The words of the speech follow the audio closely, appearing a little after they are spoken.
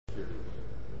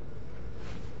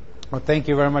Well, thank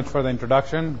you very much for the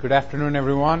introduction. Good afternoon,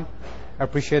 everyone. I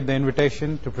appreciate the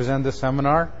invitation to present this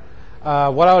seminar.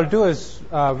 What I'll do is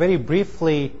very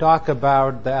briefly talk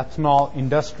about the ethanol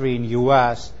industry in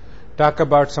U.S., talk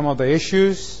about some of the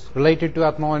issues related to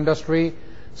ethanol industry,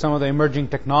 some of the emerging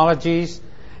technologies.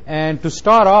 And to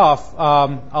start off,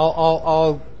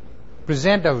 I'll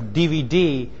present a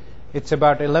DVD. It's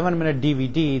about 11-minute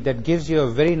DVD that gives you a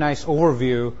very nice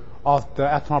overview of the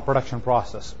ethanol production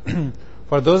process.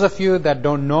 For those of you that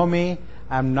don't know me,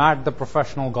 I'm not the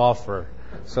professional golfer.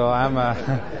 So I'm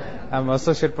an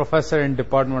associate professor in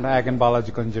Department of Ag and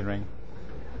Biological Engineering.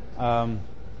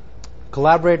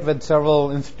 Collaborate with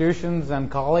several institutions and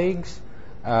colleagues.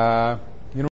 University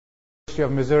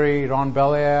of Missouri, Ron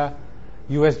Belia,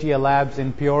 USDA Labs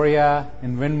in Peoria,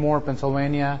 in Windmore,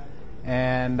 Pennsylvania,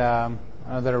 and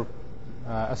another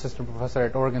assistant professor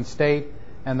at Oregon State,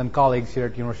 and then colleagues here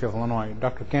at University of Illinois.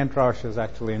 Dr. Kent Rausch is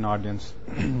actually in audience.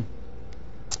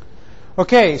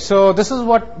 Okay, so this is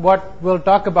what we'll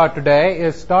talk about today,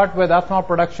 is start with ethanol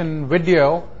production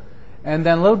video, and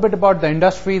then a little bit about the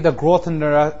industry, the growth in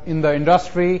the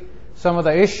industry, some of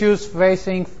the issues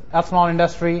facing ethanol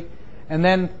industry, and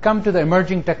then come to the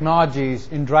emerging technologies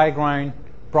in dry grind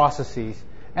processes,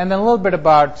 and then a little bit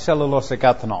about cellulosic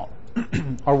ethanol,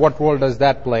 or what role does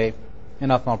that play in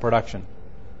ethanol production.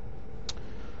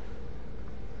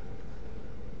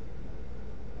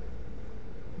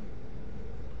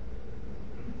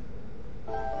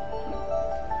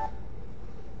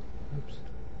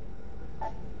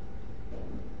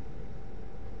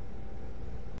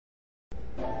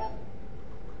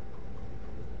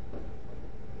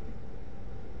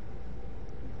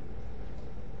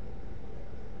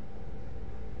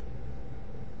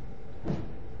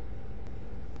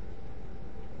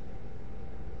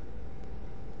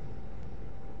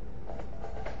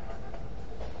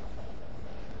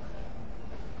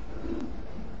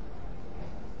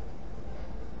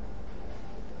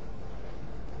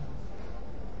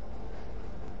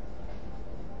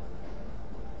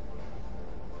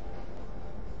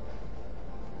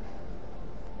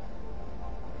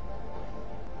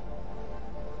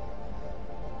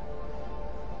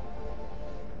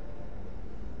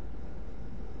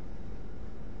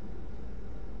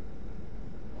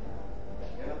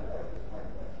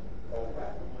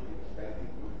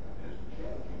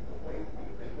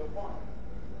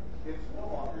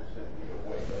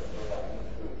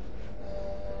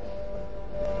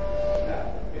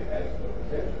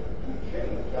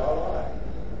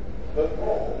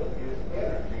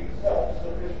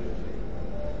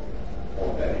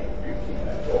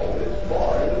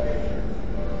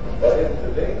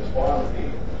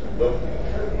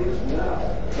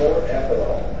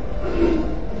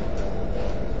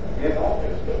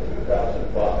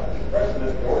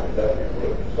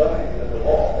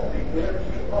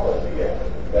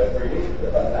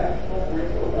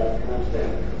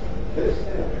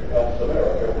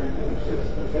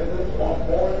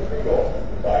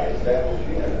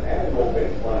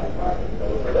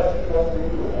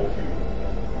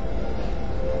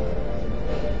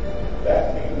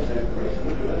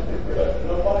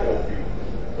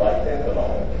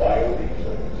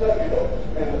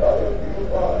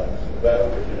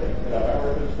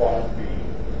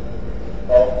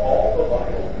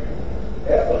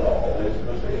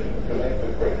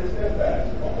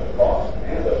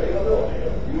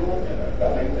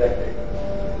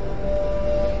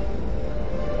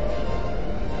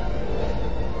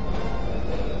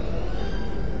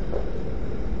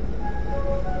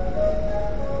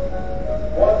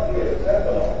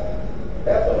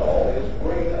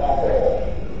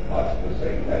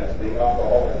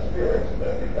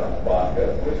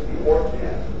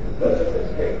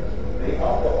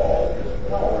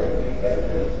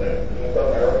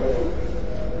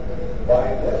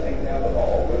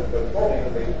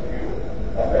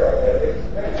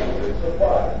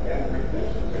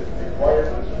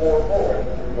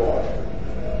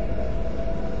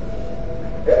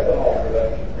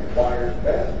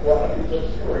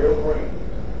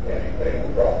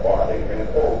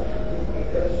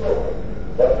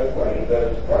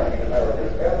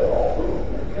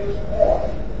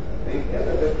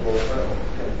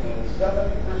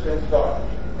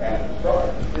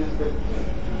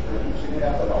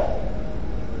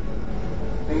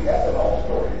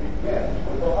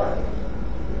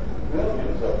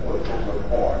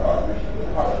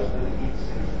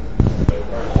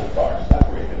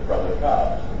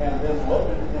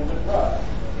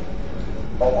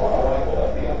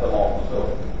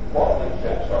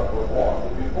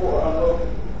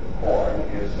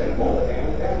 Sampled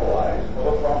and analyzed for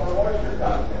the proper moisture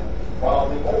content, while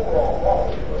the overall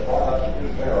quality of the product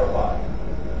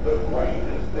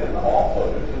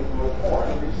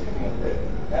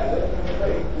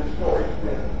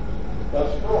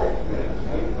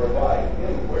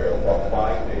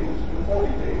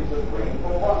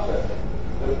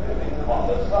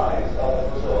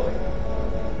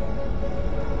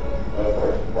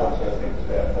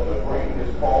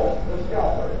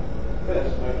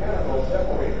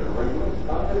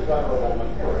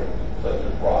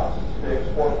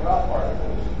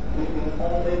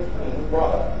only clean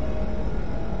product.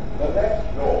 The next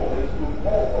goal is to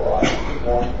pulverize the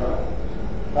corn kernels.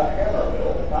 A hammer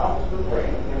mill pounds the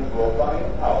grain into a fine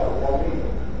powder or meal,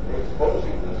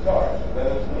 exposing the starch that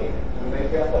is needed to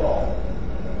make ethanol.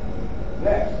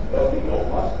 Next, the meal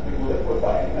must be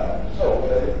liquefying enough so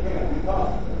that it can be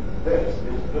pumped. This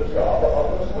is the job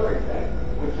of the slurry tank,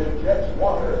 which injects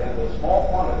water and a small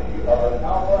quantity of an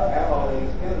alpha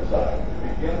amylase enzyme to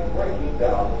begin breaking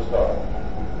down the starch.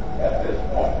 At this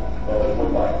point, the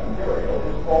liquid-like material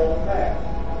is called mash.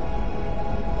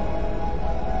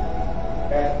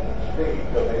 At each stage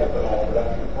of the ethanol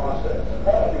production process,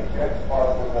 quality checks are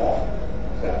performed.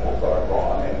 Samples are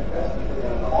drawn and tested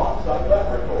in an on-site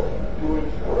laboratory to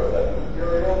ensure that the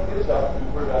material is up to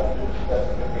production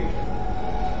specifications.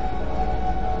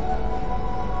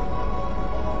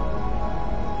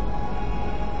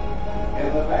 In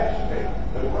the mash state,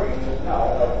 the grain is now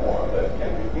in a form that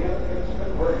can begin its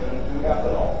conversion to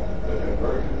ethanol. The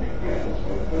conversion begins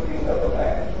with cooking of the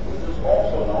mash, which is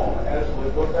also known as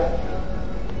liquefaction.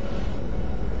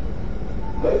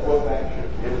 Liquefaction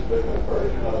is the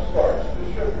conversion of starch to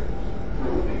sugars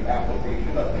through the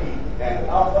application of heat and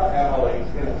alpha amylase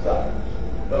enzymes.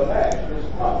 The mash is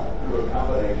pumped through a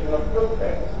combination of cook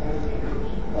tanks and heaters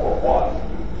for 1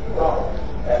 to 2 hours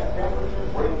at temperatures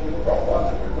ranging from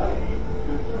 190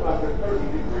 to 230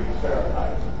 degrees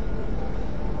Fahrenheit.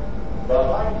 The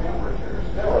high temperature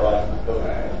sterilizes the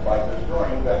mash by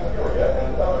destroying bacteria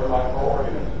and other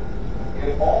microorganisms.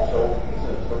 It also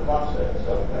eases the process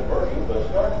of converting the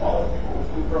starch molecules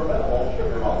to fermentable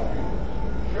sugar molecules.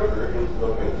 Sugar is the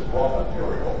base raw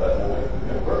material that will make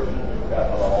the conversion to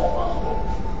ethanol possible.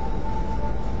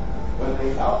 When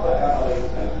the alpha amylase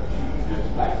has achieved its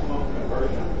maximum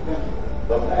conversion potential,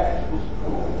 the mash is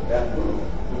cooled and moved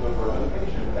to the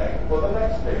fermentation tank for the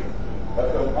next stage, a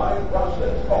combined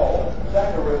process called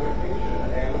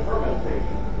saccharification and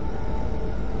fermentation.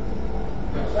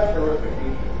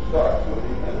 Saccharification starts with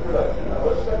the introduction of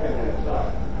a second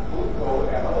enzyme,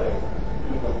 glucoamylase,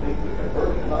 to complete the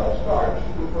conversion of starch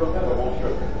to fermentable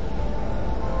sugars.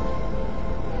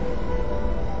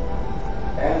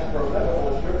 As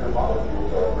fermentable sugar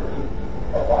molecules are produced,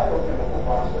 a biochemical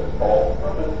process called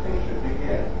fermentation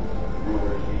begins.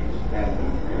 Brewer's yeast and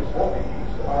nutrients for the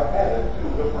yeast are added to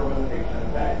the fermentation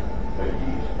tank. The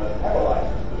yeast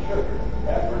metabolizes the sugar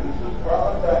and produces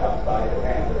carbon dioxide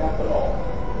and ethanol.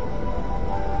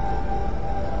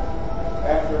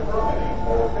 After fermenting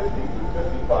for 50 to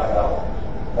 55 hours,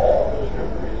 all of the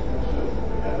sugar is consumed,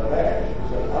 and the mash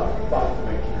is an unrefined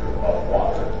mixture of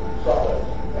water, solids,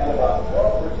 and about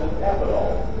 12%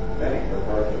 ethanol. Many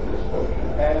refer to this solution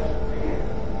as beer.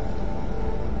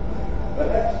 The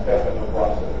next step in the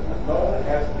process is known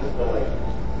as distillation.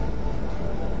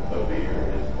 The beer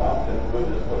is pumped into a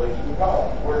distillation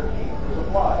column where heat is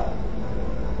applied.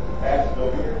 As the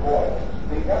beer boils,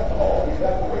 the ethanol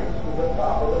evaporates to the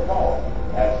top of the column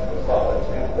as the solids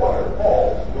and water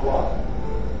falls to the bottom.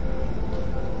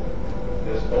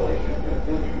 Distillation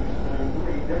continues through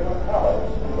 3 different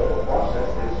columns until the process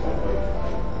is complete.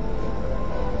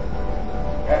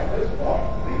 At this point,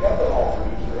 the ethanol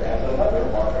producer has another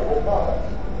marketable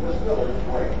product, distiller's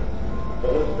grain. The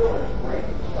distiller's grain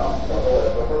comes from the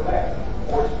leftover mash,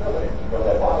 or spillage from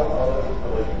the bottom of the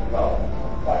distillation column.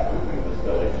 By moving the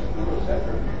spillage through a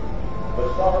centrifuge, the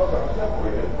solids are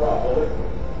separated from the liquid.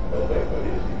 The liquid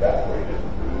is evaporated to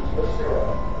produce a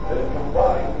syrup, then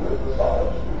combined with the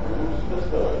solids to produce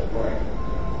distiller's grain.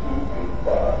 2 feed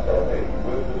products are made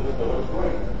with the distiller's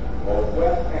grain, both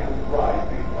wet and dry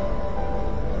feed.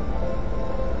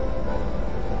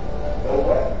 The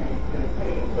wet feed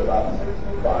contains about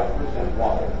 65%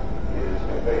 water. It is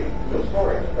conveyed to a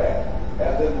storage pad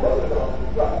and then loaded onto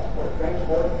trucks for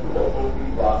transport to local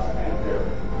feedlots and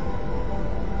dairies.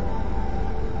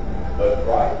 The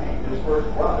dry feed is first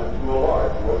grounded to a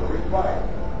large rotary dryer.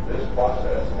 This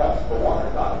process cuts the water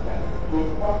content to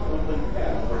approximately 10%.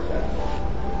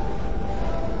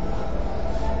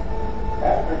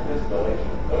 After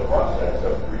distillation, the process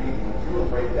of creating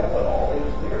fuel-grade ethanol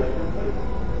is nearly complete.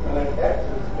 When it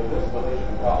exits the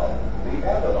distillation column, the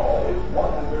ethanol is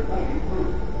 190 proof,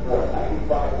 or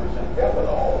 95%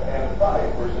 ethanol and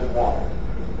 5% water.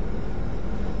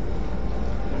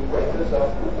 To bring this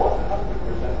up to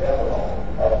 100% ethanol,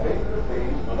 a paper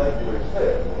phase molecular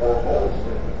sieve or mold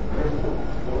sieve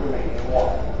removes the remaining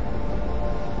water.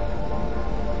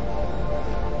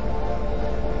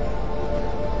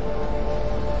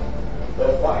 The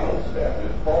final step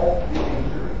is called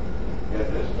de-injury. In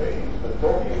this phase,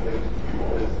 petroleum-based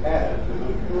fuel is added to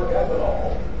the pure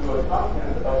ethanol to a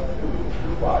content of 2 to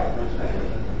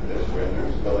 5%. This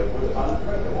renders the liquid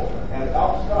undrinkable and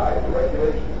outside the regular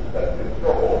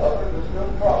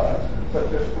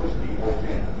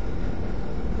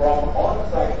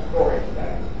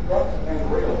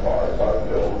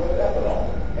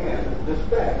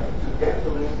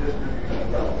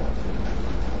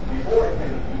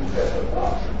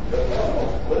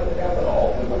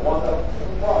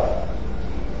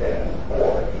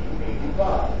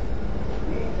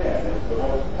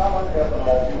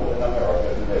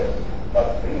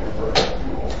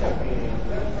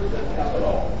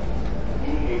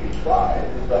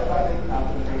a highly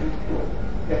concentrated fuel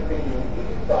containing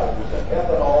 85%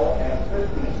 ethanol and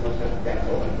 15%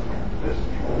 gasoline. This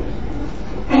fuel is used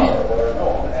to power what are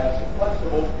known as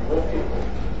flexible fuel vehicles,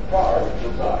 cars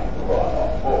designed to run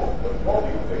on both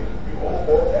petroleum-based fuel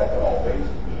or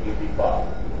ethanol-based E85.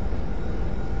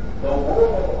 The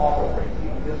world of auto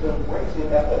racing is embracing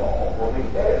ethanol for the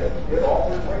edge it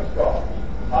offers race cars,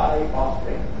 high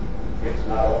octane. It's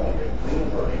not only a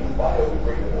clean-burning,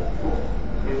 biodegradable fuel,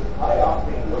 its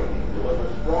high-octane rating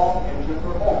delivers strong engine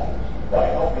performance by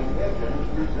helping engines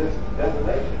resist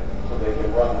detonation so they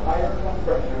can run higher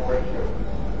compression ratios.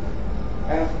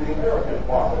 As the American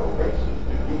farmer races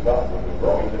to keep up with the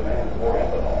growing demand for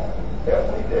ethanol,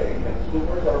 every day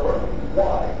consumers are learning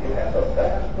why it has a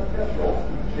vast potential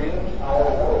to change our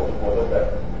world for the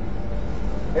better.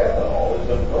 Ethanol is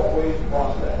a no-waste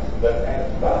process that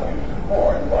adds value to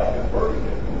corn by converting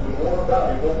it into more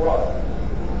valuable products.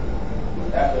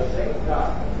 At the same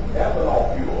time,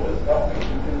 ethanol fuel is helping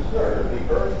to conserve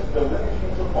the Earth's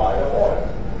diminishing supply of oil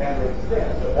and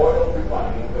extend the oil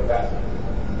refining capacity.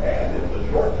 And in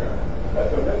the short term, a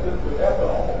commitment to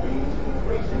ethanol means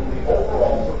increasing the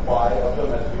overall supply of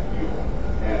domestic fuel,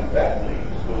 and that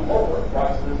leads to lower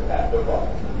prices at the pump.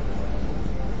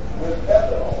 With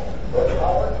ethanol, the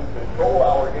power to control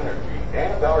our energy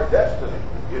and our destiny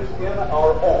is in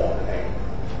our own hands.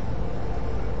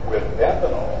 With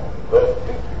ethanol, the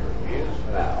future is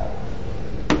now.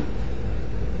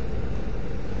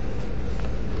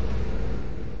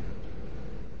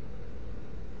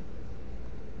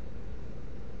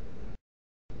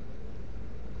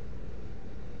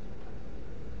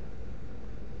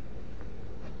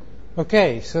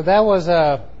 Okay, so that was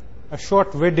a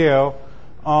short video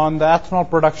on the ethanol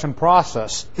production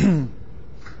process.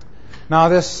 Now,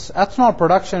 this ethanol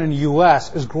production in the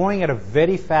U.S. is growing at a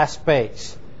very fast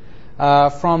pace.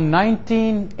 From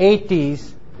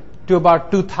 1980s to about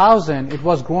 2000, it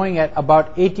was growing at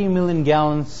about 80 million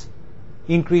gallons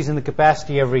increase in the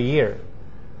capacity every year.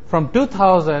 From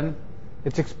 2000,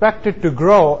 it's expected to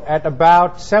grow at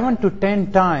about 7 to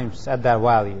 10 times at that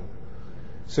value.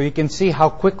 So you can see how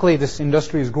quickly this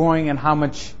industry is growing and how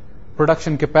much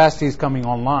production capacity is coming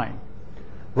online.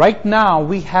 Right now,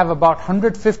 we have about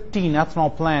 115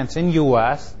 ethanol plants in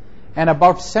U.S. and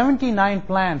about 79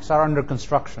 plants are under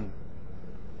construction.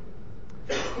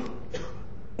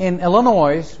 In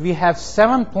Illinois, we have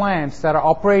 7 plants that are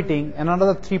operating and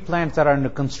another 3 plants that are under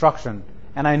construction.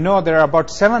 And I know there are about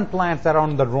 7 plants that are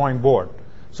on the drawing board.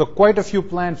 So quite a few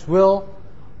plants will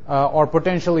or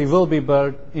potentially will be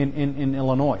built in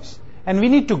Illinois. And we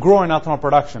need to grow in ethanol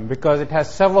production because it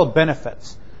has several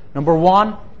benefits. Number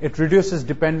one, it reduces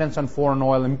dependence on foreign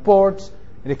oil imports.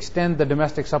 It extends the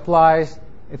domestic supplies.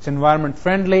 It's environment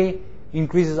friendly,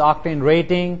 increases octane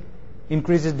rating,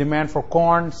 increases demand for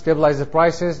corn, stabilizes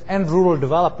prices, and rural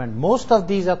development. Most of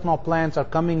these ethanol plants are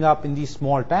coming up in these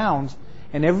small towns,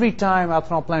 and every time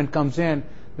ethanol plant comes in,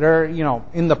 there,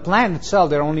 in the plant itself,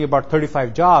 there are only about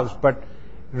 35 jobs, but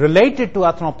related to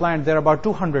ethanol plant, there are about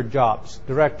 200 jobs,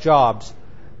 direct jobs,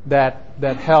 that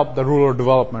help the rural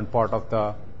development part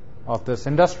of this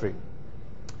industry.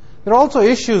 There are also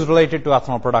issues related to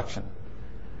ethanol production.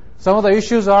 Some of the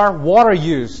issues are water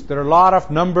use. There are a lot of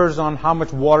numbers on how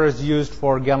much water is used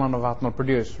for a gallon of ethanol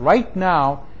produced. Right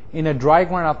now, in a dry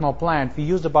grind ethanol plant, we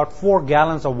use about 4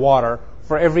 gallons of water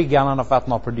for every gallon of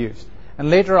ethanol produced. And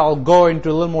later I'll go into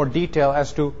a little more detail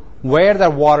as to where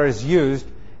that water is used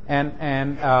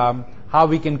and how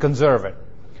we can conserve it.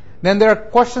 Then there are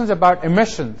questions about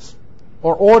emissions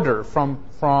or odor from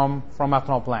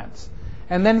ethanol plants.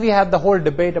 And then we have the whole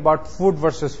debate about food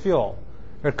versus fuel.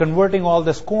 We're converting all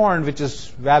this corn, which is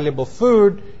valuable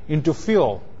food, into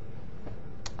fuel.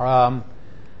 Low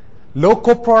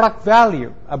co-product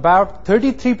value. About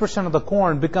 33% of the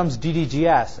corn becomes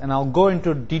DDGS. And I'll go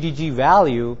into DDG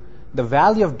value. The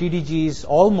value of DDG is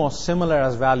almost similar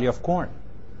as value of corn.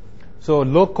 So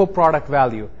low co-product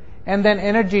value. And then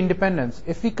energy independence.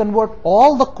 If we convert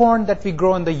all the corn that we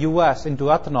grow in the U.S. into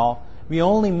ethanol, we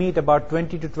only meet about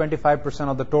 20 to 25%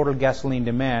 of the total gasoline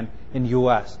demand in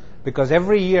U.S. Because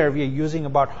every year we are using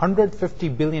about 150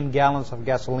 billion gallons of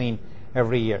gasoline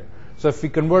every year. So if we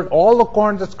convert all the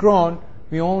corn that's grown,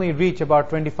 we only reach about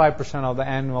 25% of the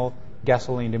annual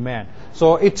gasoline demand.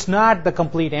 So it's not the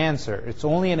complete answer. It's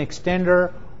only an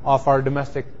extender of our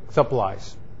domestic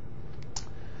supplies.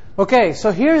 Okay,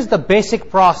 so here's the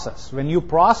basic process. When you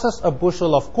process a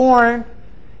bushel of corn,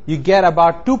 you get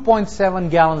about 2.7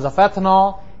 gallons of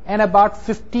ethanol and about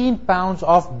 15 pounds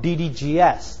of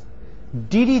DDGS.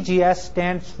 DDGS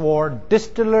stands for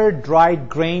distilled dried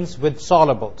grains with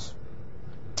solubles.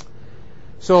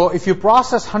 So if you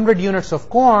process 100 units of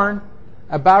corn,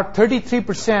 about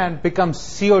 33% becomes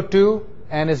CO2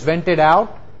 and is vented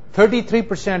out,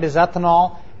 33% is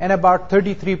ethanol, and about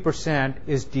 33%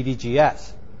 is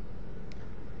DDGS.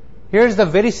 Here's the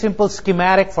very simple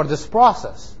schematic for this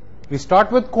process. We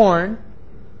start with corn,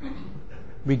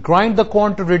 we grind the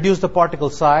corn to reduce the particle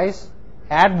size,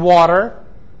 add water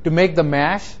to make the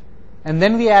mash, and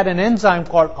then we add an enzyme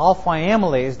called alpha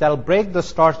amylase that will break the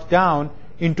starch down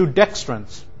into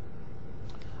dextrins.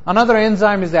 Another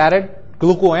enzyme is added,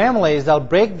 glucoamylase, that will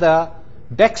break the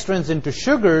dextrins into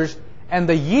sugars, and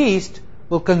the yeast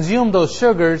will consume those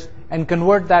sugars and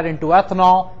convert that into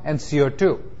ethanol and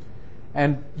CO2.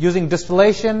 And using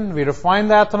distillation, we refine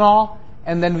the ethanol,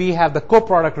 and then we have the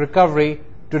co-product recovery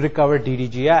to recover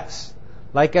DDGS.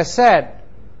 Like I said,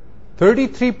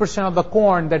 33% of the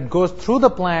corn that goes through the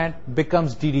plant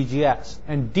becomes DDGS.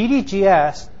 And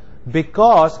DDGS,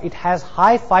 because it has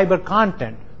high fiber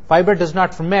content, fiber does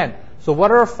not ferment. So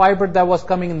whatever fiber that was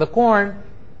coming in the corn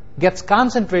gets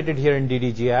concentrated here in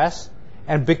DDGS.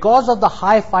 And because of the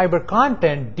high fiber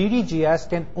content, DDGS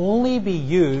can only be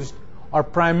used or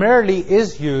primarily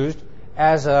is used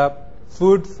as a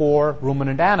food for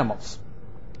ruminant animals.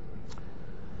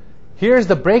 Here's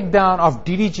the breakdown of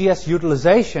DDGS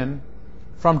utilization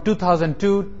from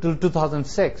 2002 to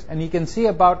 2006. And you can see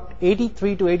about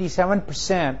 83 to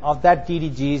 87% of that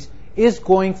DDGs is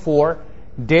going for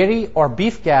dairy or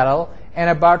beef cattle, and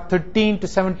about 13 to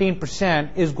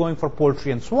 17% is going for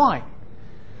poultry and swine.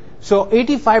 So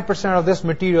 85% of this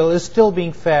material is still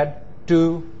being fed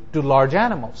to large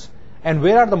animals. And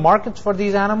where are the markets for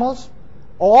these animals?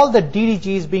 All the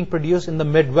DDG is being produced in the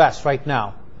Midwest right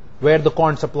now, where the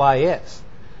corn supply is.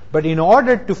 But in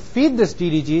order to feed this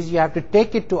DDGs, you have to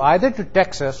take it to either to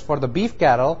Texas for the beef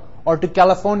cattle or to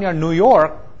California or New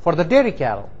York for the dairy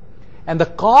cattle. And the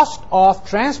cost of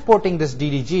transporting this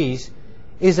DDGs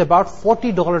is about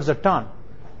 $40 a ton.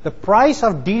 The price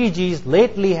of DDGs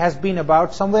lately has been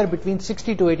about somewhere between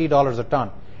 $60 to $80 a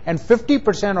ton. And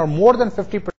 50% or more than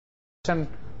 50%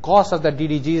 cost of the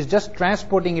DDG is just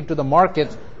transporting it to the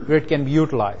markets where it can be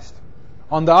utilized.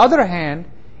 On the other hand,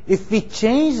 if we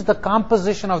change the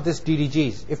composition of this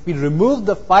DDGs, if we remove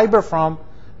the fiber from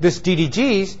this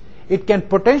DDGs, it can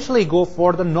potentially go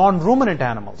for the non-ruminant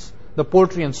animals, the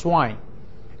poultry and swine.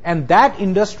 And that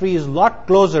industry is a lot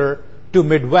closer to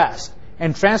Midwest.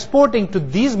 And transporting to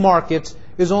these markets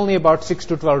is only about $6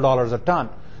 to $12 a ton.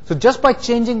 So just by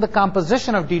changing the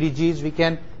composition of DDGs, we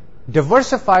can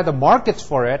diversify the markets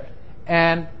for it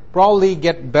and probably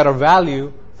get better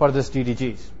value for this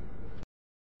DDGs.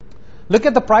 Look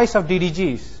at the price of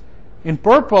DDGs. In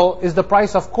purple is the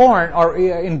price of corn, or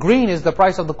in green is the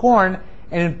price of the corn,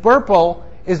 and in purple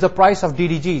is the price of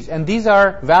DDGs. And these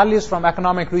are values from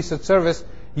Economic Research Service,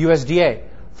 USDA.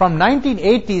 From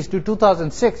 1980s to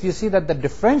 2006, you see that the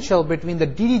differential between the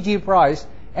DDG price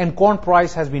and corn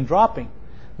price has been dropping.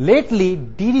 Lately,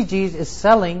 DDGs is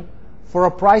selling for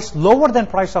a price lower than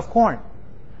price of corn.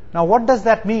 Now, what does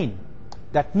that mean?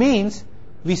 That means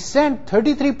we send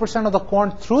 33% of the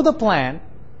corn through the plant,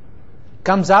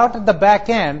 comes out at the back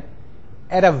end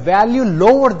at a value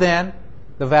lower than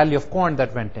the value of corn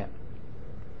that went in.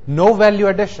 No value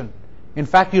addition. In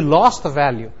fact, you lost the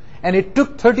value. And it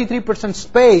took 33%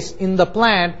 space in the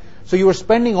plant, so you were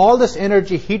spending all this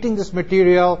energy heating this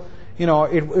material. You know,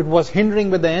 it was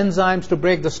hindering with the enzymes to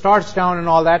break the starch down and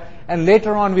all that. And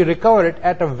later on, we recover it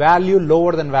at a value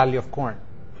lower than value of corn.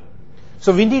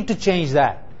 So we need to change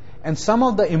that. And some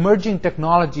of the emerging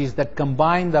technologies that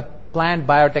combine the plant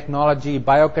biotechnology,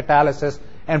 biocatalysis,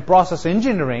 and process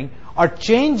engineering are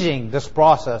changing this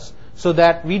process so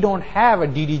that we don't have a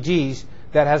DDGs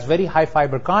that has very high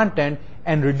fiber content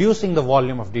and reducing the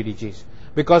volume of DDGs.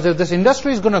 Because if this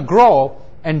industry is going to grow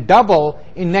and double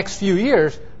in next few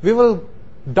years, we will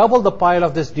double the pile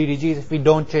of this DDGs if we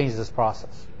don't change this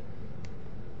process.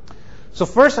 So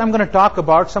first I'm going to talk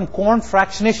about some corn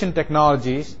fractionation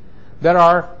technologies that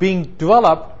are being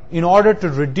developed in order to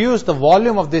reduce the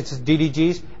volume of these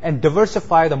DDGs and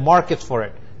diversify the markets for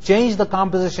it. Change the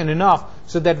composition enough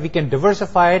so that we can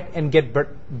diversify it and get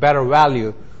better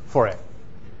value for it.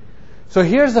 So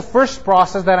here's the first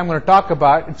process that I'm going to talk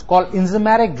about. It's called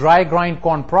enzymatic dry grind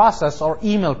corn process, or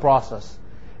EMIL process.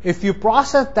 If you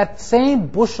process that same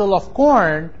bushel of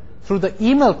corn through the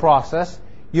EMIL process,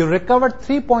 you recover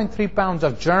 3.3 pounds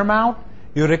of germ out,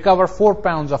 you recover 4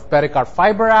 pounds of pericarp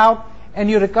fiber out, and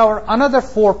you recover another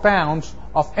 4 pounds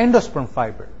of endosperm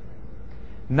fiber.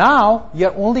 Now,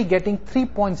 you're only getting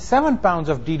 3.7 pounds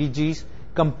of DDGs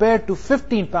compared to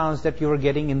 15 pounds that you were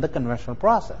getting in the conventional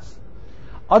process.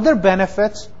 Other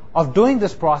benefits of doing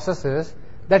this process is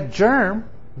that germ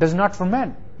does not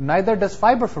ferment, neither does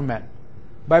fiber ferment.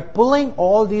 By pulling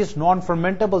all these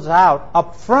non-fermentables out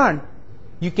up front,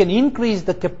 you can increase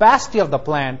the capacity of the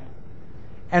plant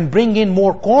and bring in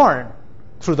more corn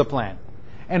through the plant.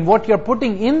 And what you're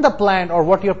putting in the plant or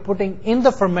what you're putting in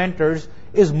the fermenters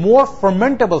is more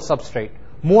fermentable substrate,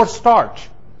 more starch.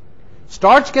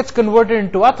 Starch gets converted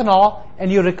into ethanol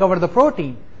and you recover the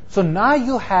protein. So now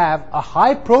you have a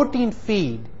high protein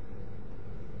feed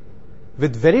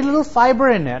with very little fiber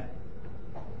in it,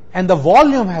 and the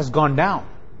volume has gone down.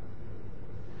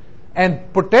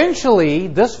 And potentially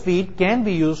this feed can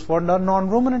be used for the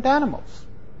non-ruminant animals.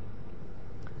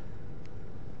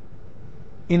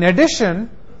 In addition,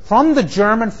 from the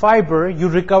germ and fiber, you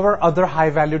recover other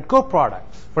high-valued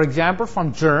co-products. For example,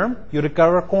 from germ, you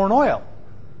recover corn oil.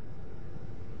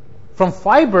 From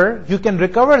fiber, you can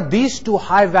recover these two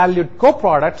high-valued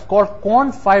co-products called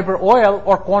corn fiber oil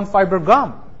or corn fiber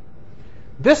gum.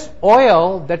 This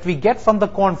oil that we get from the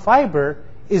corn fiber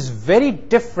is very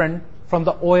different from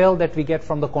the oil that we get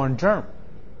from the corn germ.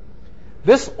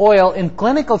 This oil in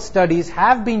clinical studies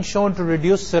have been shown to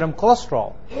reduce serum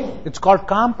cholesterol. It's called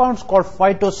compounds called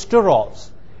phytosterols.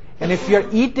 And if you're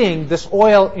eating this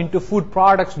oil into food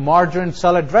products, margarine,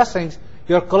 salad dressings,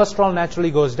 your cholesterol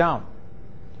naturally goes down.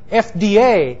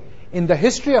 FDA, in the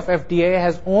history of FDA,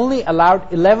 has only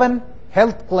allowed 11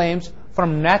 health claims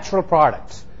from natural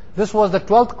products. This was the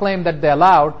 12th claim that they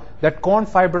allowed, that corn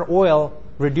fiber oil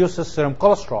reduces serum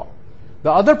cholesterol.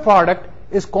 The other product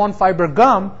is corn fiber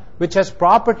gum, which has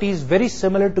properties very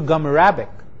similar to gum arabic.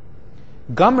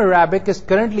 Gum arabic is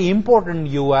currently imported in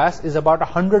the US, is about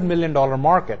 $100 million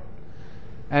market.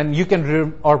 And you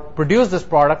can produce this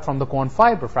product from the corn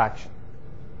fiber fraction.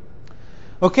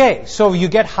 Okay, so you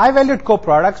get high-valued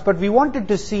co-products, but we wanted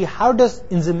to see how does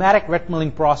enzymatic wet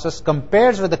milling process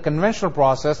compares with the conventional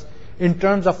process in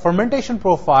terms of fermentation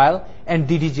profile and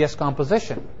DDGS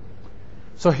composition.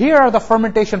 So here are the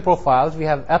fermentation profiles. We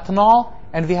have ethanol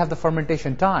and we have the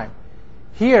fermentation time.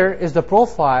 Here is the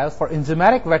profile for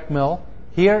enzymatic wet mill.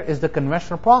 Here is the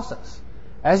conventional process.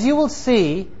 As you will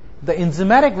see, the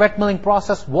enzymatic wet milling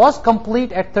process was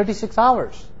complete at 36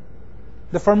 hours.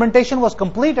 The fermentation was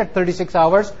complete at 36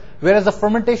 hours, whereas the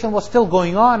fermentation was still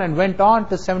going on and went on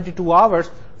to 72 hours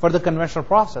for the conventional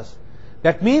process.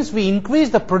 That means we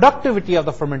increased the productivity of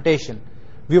the fermentation.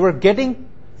 We were getting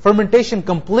fermentation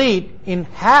complete in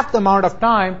half the amount of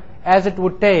time as it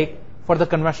would take for the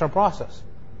conventional process.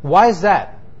 Why is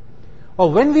that?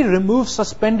 Well, when we remove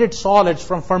suspended solids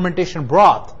from fermentation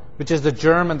broth, which is the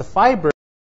germ and the fiber,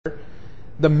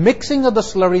 the mixing of the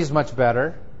slurry is much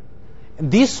better.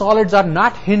 And these solids are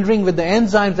not hindering with the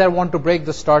enzymes that want to break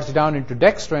the starch down into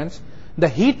dextrins. The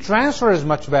heat transfer is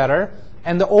much better,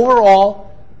 and the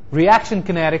overall reaction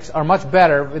kinetics are much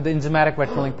better with the enzymatic wet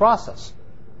milling process.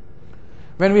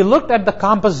 When we looked at the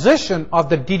composition of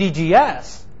the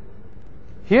DDGS,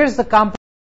 here's the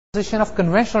composition of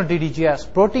conventional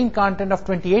DDGS, protein content of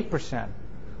 28%.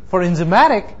 For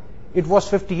enzymatic, it was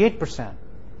 58%,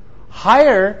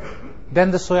 higher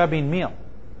than the soybean meal.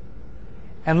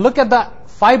 And look at the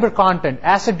fiber content,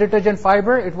 acid detergent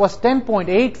fiber, it was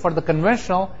 10.8 for the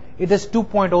conventional, it is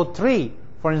 2.03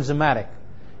 for enzymatic.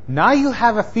 Now you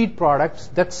have a feed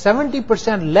product that's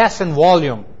 70% less in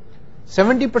volume,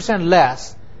 70%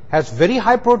 less, has very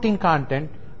high protein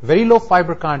content, very low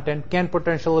fiber content, can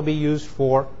potentially be used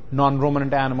for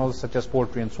non-ruminant animals such as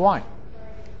poultry and swine.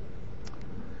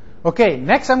 Okay,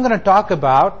 next I'm going to talk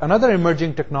about another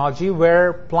emerging technology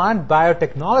where plant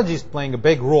biotechnology is playing a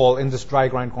big role in this dry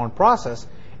grind corn process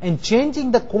and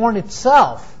changing the corn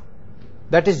itself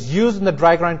that is used in the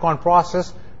dry grind corn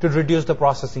process to reduce the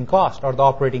processing cost or the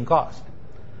operating cost.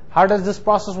 How does this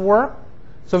process work?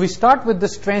 So we start with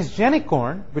this transgenic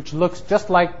corn, which looks just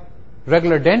like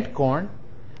regular dent corn,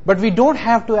 but we don't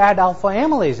have to add alpha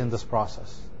amylase in this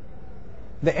process.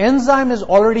 The enzyme is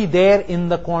already there in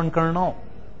the corn kernel.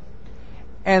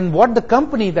 And what the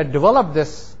company that developed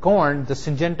this corn, the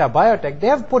Syngenta Biotech, they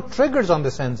have put triggers on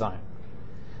this enzyme.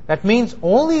 That means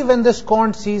only when this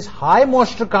corn sees high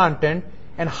moisture content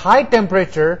and high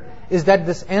temperature is that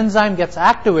this enzyme gets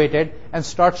activated and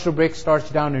starts to break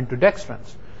starch down into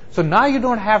dextrins. So now you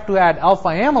don't have to add alpha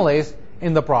amylase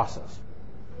in the process.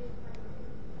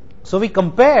 So we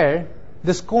compare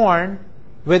this corn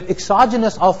with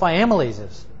exogenous alpha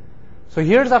amylases. So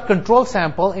here's our control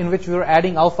sample in which we were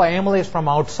adding alpha amylase from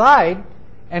outside,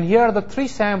 and here are the 3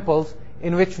 samples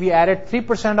in which we added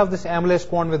 3% of this amylase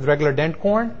corn with regular dent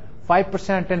corn,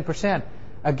 5%, 10%.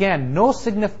 Again, no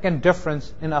significant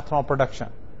difference in ethanol production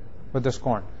with this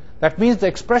corn. That means the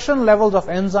expression levels of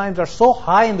enzymes are so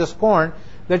high in this corn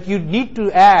that you need to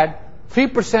add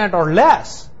 3% or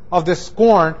less of this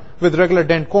corn with regular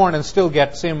dent corn and still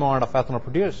get same amount of ethanol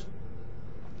produced.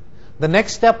 The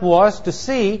next step was to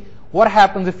see what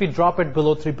happens if we drop it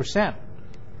below 3%.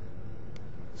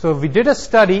 So we did a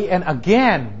study, and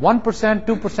again, 1%,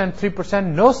 2%, 3%,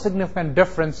 no significant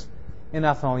difference in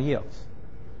ethanol yields.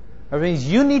 That means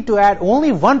you need to add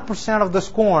only 1% of this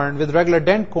corn with regular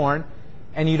dent corn,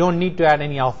 and you don't need to add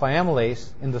any alpha amylase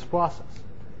in this process.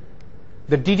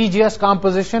 The DDGS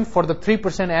composition for the 3%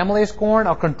 amylase corn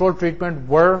or control treatment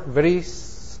were very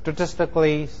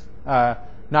statistically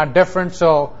not different,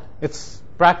 so it's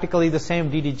practically the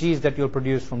same DDGs that you'll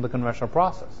produce from the conventional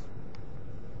process.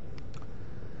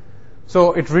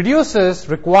 So it reduces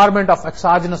requirement of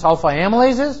exogenous alpha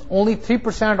amylases. Only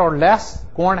 3% or less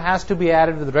corn has to be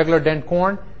added with regular dent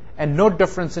corn, and no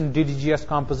difference in DDGS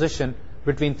composition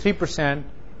between 3%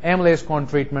 amylase corn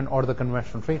treatment or the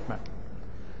conventional treatment.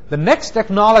 The next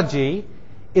technology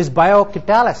is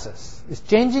biocatalysis. It's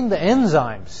changing the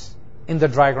enzymes in the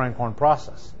dry grind corn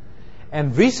process.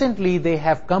 And recently they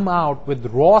have come out with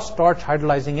raw starch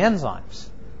hydrolyzing enzymes.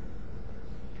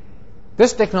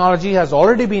 This technology has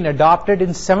already been adopted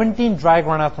in 17 dry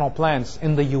grind ethanol plants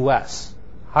in the US.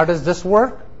 How does this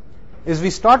work? Is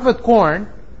we start with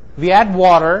corn, we add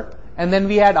water, and then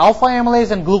we add alpha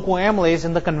amylase and glucoamylase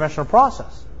in the conventional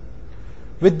process.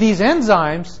 With these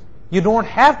enzymes, you don't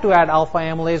have to add alpha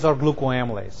amylase or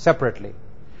glucoamylase separately.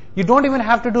 You don't even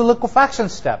have to do liquefaction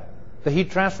step, the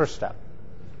heat transfer step.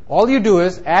 All you do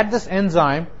is add this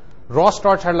enzyme, raw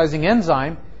starch hydrolyzing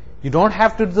enzyme. You don't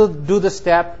have to do the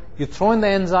step. You throw in the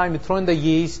enzyme, you throw in the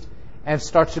yeast, and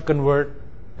starts to convert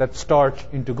that starch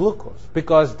into glucose.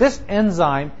 Because this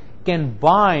enzyme can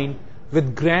bind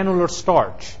with granular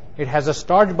starch. It has a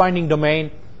starch binding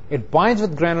domain. It binds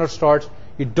with granular starch.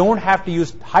 You don't have to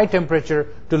use high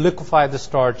temperature to liquefy the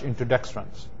starch into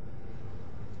dextrins.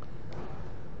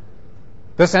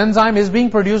 This enzyme is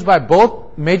being produced by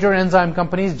both major enzyme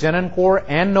companies, Genencor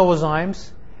and Novozymes.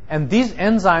 And these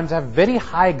enzymes have very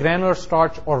high granular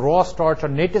starch or raw starch or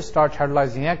native starch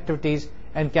hydrolyzing activities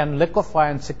and can liquefy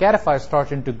and saccharify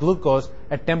starch into glucose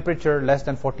at temperature less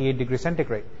than 48 degrees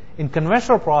centigrade. In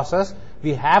conventional process,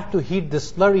 we have to heat the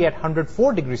slurry at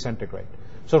 104 degrees centigrade.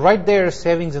 So right there is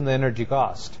savings in the energy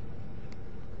cost.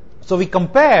 So we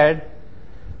compared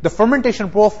the fermentation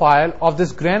profile of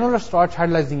this granular starch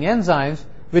hydrolyzing enzymes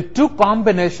with two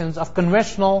combinations of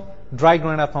conventional dry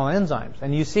grind ethanol enzymes.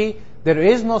 And you see there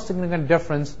is no significant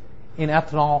difference in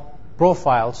ethanol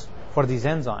profiles for these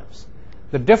enzymes.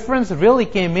 The difference really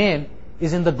came in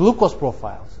is in the glucose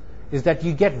profiles, is that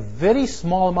you get very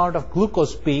small amount of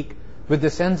glucose peak with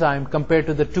this enzyme compared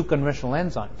to the two conventional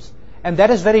enzymes. And that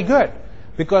is very good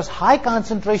because high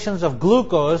concentrations of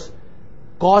glucose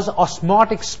cause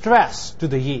osmotic stress to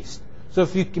the yeast. So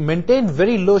if you maintain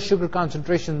very low sugar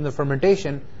concentration in the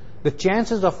fermentation, the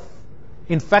chances of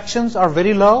infections are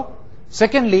very low.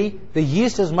 Secondly, the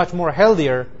yeast is much more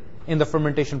healthier in the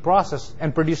fermentation process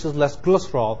and produces less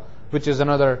glycerol, which is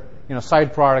another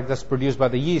side product that's produced by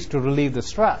the yeast to relieve the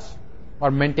stress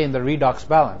or maintain the redox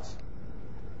balance.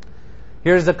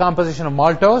 Here's the composition of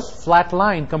maltose, flat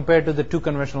line compared to the two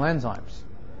conventional enzymes.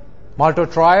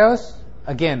 Maltotriose,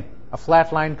 again, a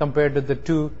flat line compared to the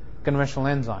two conventional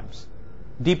enzymes.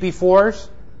 DP4s,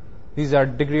 these are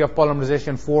degree of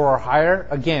polymerization 4 or higher.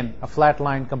 Again, a flat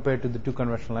line compared to the two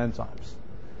conventional enzymes.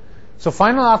 So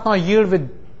final ethanol yield with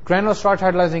granular starch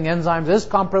hydrolyzing enzymes is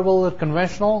comparable with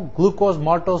conventional. Glucose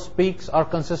maltose peaks are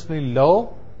consistently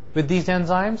low with these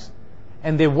enzymes,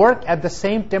 and they work at the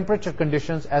same temperature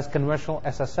conditions as conventional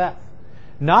SSF.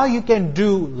 Now you can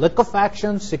do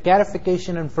liquefaction,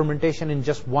 saccharification, and fermentation in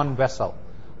just one vessel,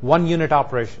 one unit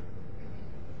operation.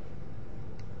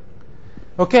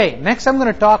 Okay, next I'm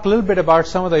going to talk a little bit about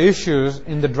some of the issues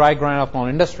in the dry grind ethanol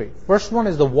industry. First one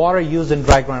is the water used in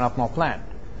dry grind ethanol plant.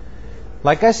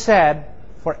 Like I said,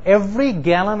 for every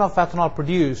gallon of ethanol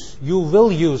produced, you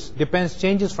will use,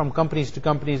 changes from companies to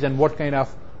companies and what kind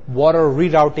of water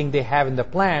rerouting they have in the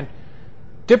plant.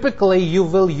 Typically, you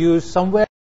will use somewhere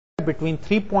between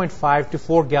 3.5 to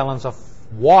 4 gallons of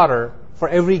water for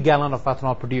every gallon of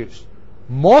ethanol produced.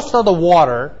 Most of the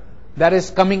water that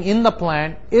is coming in the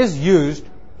plant is used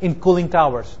in cooling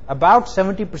towers. About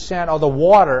 70% of the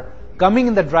water coming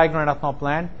in the dry grind ethanol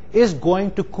plant is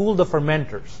going to cool the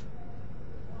fermenters.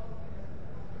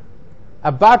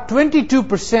 About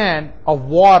 22% of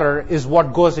water is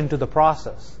what goes into the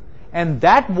process. And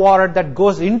that water that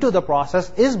goes into the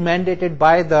process is mandated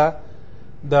by the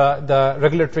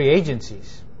regulatory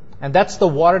agencies. And that's the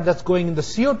water that's going in the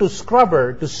CO2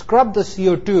 scrubber to scrub the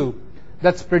CO2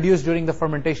 that's produced during the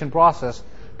fermentation process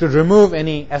to remove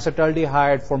any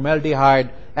acetaldehyde,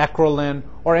 formaldehyde, acrolein,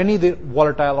 or any of the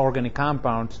volatile organic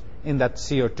compounds in that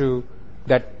CO2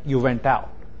 that you went out.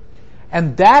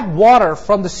 And that water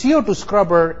from the CO2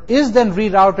 scrubber is then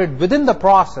rerouted within the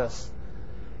process.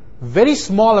 Very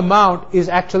small amount is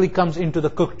actually comes into the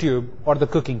cook tube or the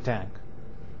cooking tank.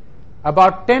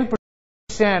 About 10%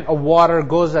 of water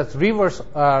goes as reverse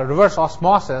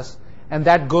osmosis, and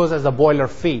that goes as a boiler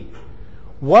feed.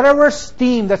 Whatever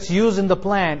steam that's used in the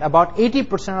plant, about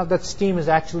 80% of that steam is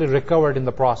actually recovered in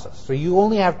the process. So you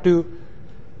only have to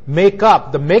make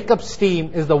up. The makeup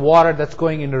steam is the water that's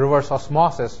going into reverse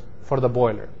osmosis for the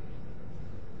boiler.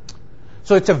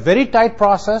 So it's a very tight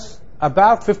process.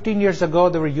 About 15 years ago,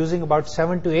 they were using about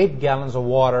 7 to 8 gallons of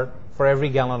water for every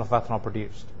gallon of ethanol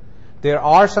produced. There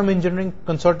are some engineering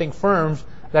consulting firms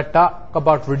that talk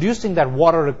about reducing that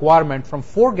water requirement from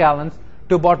 4 gallons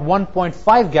to about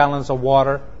 1.5 gallons of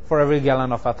water for every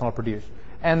gallon of ethanol produced.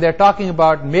 And they're talking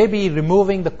about maybe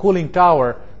removing the cooling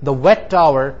tower, the wet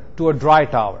tower, to a dry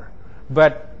tower.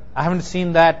 But I haven't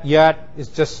seen that yet. It's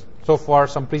just so far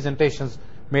some presentations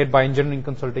made by engineering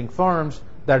consulting firms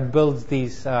that builds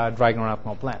these dry grind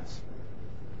ethanol plants.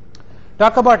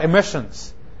 Talk about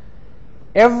emissions.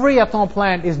 Every ethanol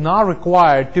plant is now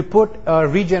required to put a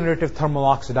regenerative thermal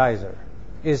oxidizer.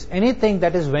 Is anything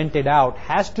that is vented out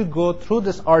has to go through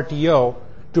this RTO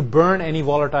to burn any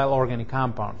volatile organic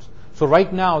compounds. So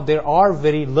right now there are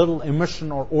very little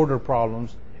emission or odor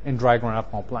problems in dry grind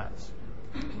ethanol plants.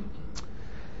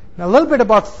 Now a little bit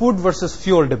about food versus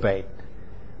fuel debate.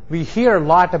 We hear a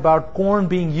lot about corn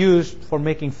being used for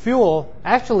making fuel.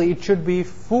 Actually, it should be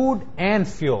food and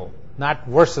fuel, not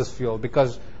versus fuel,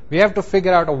 because we have to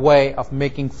figure out a way of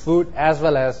making food as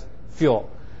well as fuel.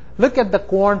 Look at the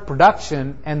corn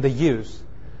production and the use.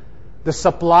 The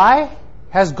supply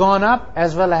has gone up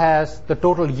as well as the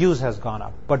total use has gone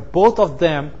up. But both of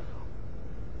them,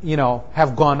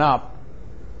 have gone up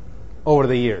over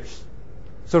the years.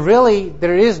 So really,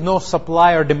 there is no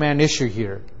supply or demand issue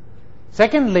here.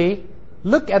 Secondly,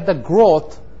 look at the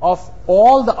growth of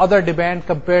all the other demand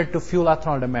compared to fuel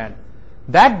ethanol demand.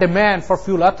 That demand for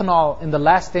fuel ethanol in the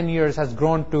last 10 years has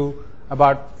grown to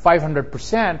about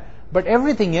 500%, but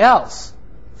everything else,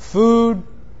 food,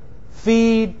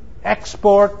 feed,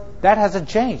 export, that hasn't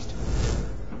changed.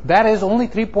 That is only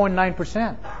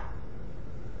 3.9%.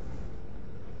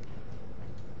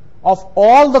 Of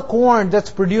all the corn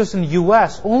that's produced in the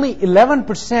U.S., only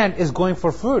 11% is going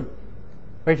for food.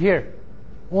 Right here.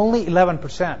 Only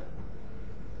 11%.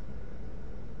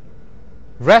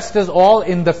 Rest is all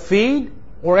in the feed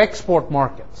or export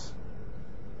markets.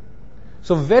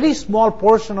 So very small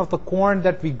portion of the corn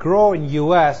that we grow in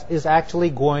U.S. is actually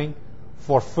going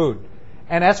for food.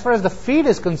 And as far as the feed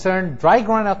is concerned, dry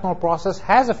grind ethanol process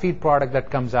has a feed product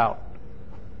that comes out,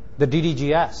 the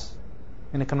DDGS,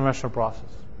 in a conventional process.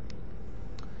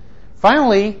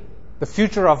 Finally, the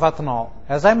future of ethanol.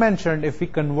 As I mentioned, if we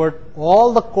convert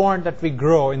all the corn that we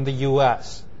grow in the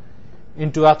U.S.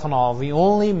 into ethanol, we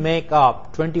only make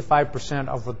up 25%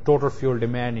 of the total fuel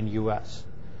demand in U.S.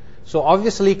 So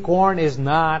obviously, corn is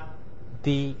not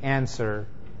the answer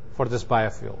for this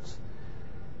biofuels.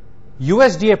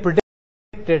 USDA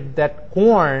predicted that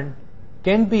corn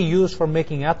can be used for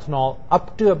making ethanol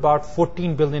up to about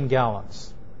 14 billion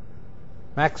gallons,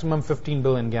 maximum 15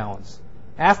 billion gallons.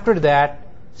 After that,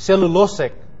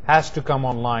 cellulosic has to come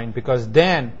online, because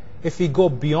then if we go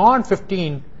beyond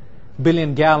 15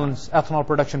 billion gallons ethanol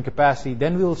production capacity,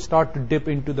 then we will start to dip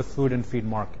into the food and feed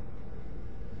market.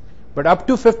 But up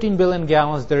to 15 billion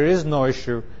gallons, there is no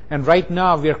issue. And right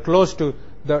now, we are close to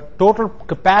the total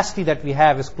capacity that we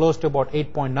have is close to about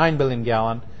 8.9 billion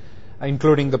gallon,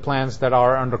 including the plants that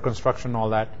are under construction and all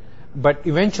that. But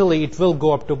eventually, it will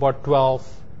go up to about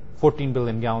 14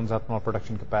 billion gallons ethanol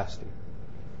production capacity.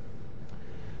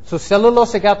 So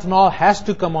cellulosic ethanol has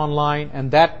to come online,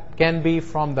 and that can be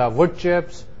from the wood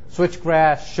chips,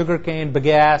 switchgrass, sugarcane,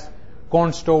 bagasse,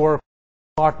 corn stover,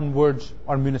 cottonwoods,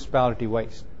 or municipality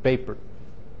waste, paper.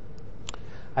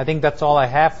 I think that's all I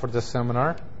have for this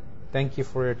seminar. Thank you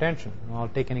for your attention. I'll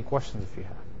take any questions if you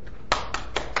have.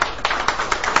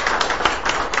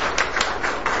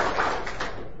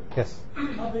 Yes?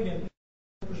 How big an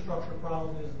infrastructure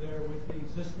problem is there with the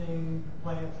existing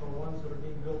plants or ones that are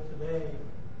being built today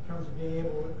in terms of being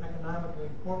able to economically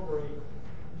incorporate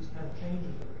these kind of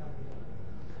changes that are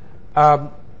coming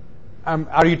about?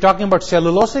 Are you talking about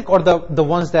cellulosic or the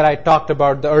ones that I talked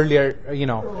about the earlier,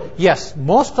 Earlier. Yes,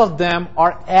 most of them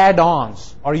are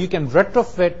add-ons, or you can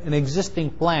retrofit an existing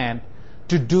plant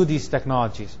to do these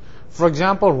technologies. For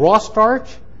example, raw starch,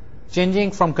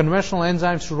 changing from conventional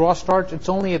enzymes to raw starch, it's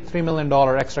only a $3 million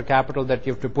extra capital that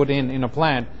you have to put in a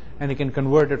plant, and you can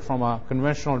convert it from a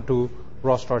conventional to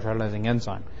raw starch hydrolyzing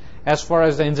enzyme. As far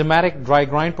as the enzymatic dry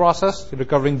grind process,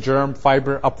 recovering germ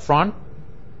fiber up front,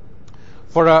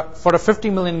 for a 50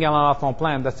 million gallon ethanol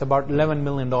plant, that's about $11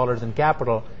 million in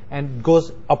capital, and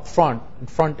goes up front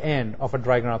end of a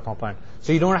dry grind ethanol plant.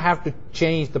 So you don't have to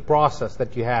change the process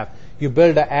that you have. You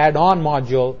build an add-on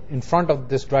module in front of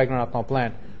this dry grind ethanol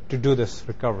plant to do this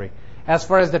recovery. As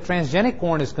far as the transgenic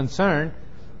corn is concerned,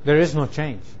 there is no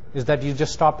change. Is that you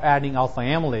just stop adding alpha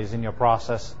amylase in your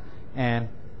process, and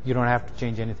you don't have to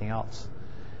change anything else.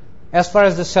 As far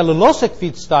as the cellulosic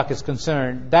feedstock is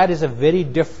concerned, that is a very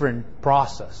different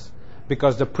process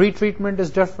because the pretreatment is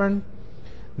different,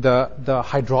 the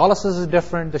hydrolysis is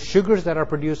different, the sugars that are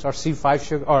produced are C5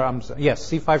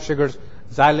 sugars,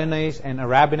 xylanase and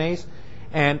arabinase,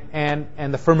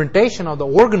 and the fermentation of the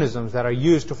organisms that are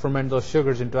used to ferment those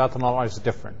sugars into ethanol is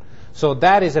different. So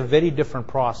that is a very different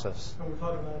process. So we're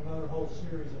talking about another whole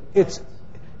series of plants.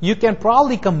 You can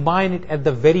probably combine it at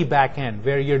the very back end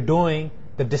where you're doing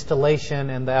the distillation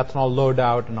and the ethanol load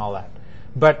out and all that.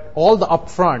 But all the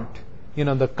upfront,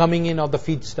 the coming in of the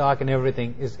feedstock and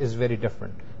everything is very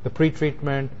different. The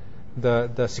pretreatment, the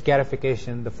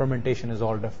saccharification, the fermentation is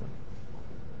all different.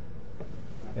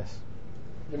 Yes.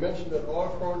 You mentioned that all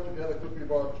corn together could be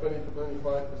about 20 to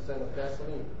 25% of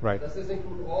gasoline. Right. Does this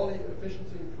include all the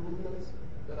efficiency improvements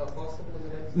that are possible in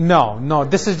the next? No.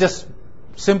 This is just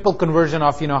simple conversion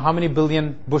of how many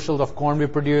billion bushels of corn we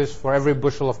produce. For every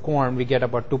bushel of corn, we get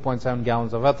about 2.7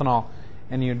 gallons of ethanol,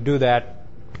 and you do that.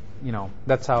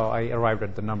 That's how I arrived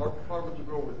at the number. How would you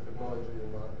go with technology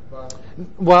in that?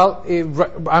 Well,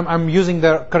 I'm using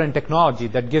the current technology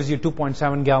that gives you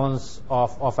 2.7 gallons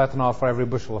of ethanol for every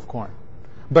bushel of corn.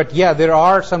 But yeah, there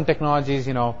are some technologies,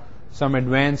 some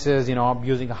advances,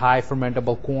 using high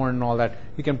fermentable corn and all that.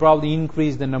 You can probably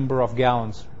increase the number of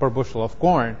gallons per bushel of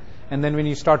corn. And then when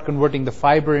you start converting the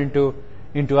fiber into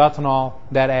ethanol,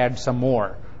 that adds some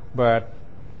more. But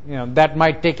that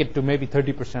might take it to maybe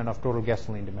 30% of total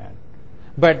gasoline demand.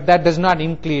 But that does not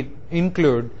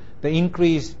include the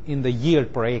increase in the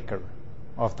yield per acre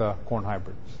of the corn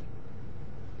hybrids.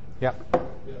 Yeah.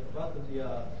 Yeah, about the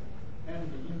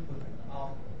energy input and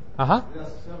output. There are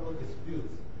several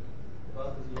disputes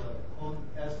about the corn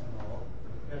ethanol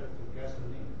compared to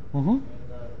gasoline. Mm-hmm.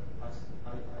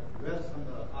 I read some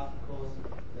articles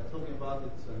that are talking about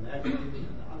it's a negative, and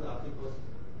other articles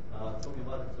talking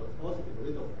about it's a positive, a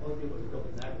little positive, a little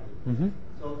negative. Mm-hmm.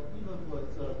 So even for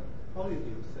it's a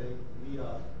positive, say we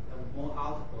have more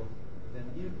output than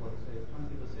input, say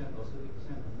 20% or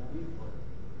 30% more input.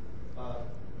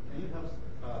 Can you have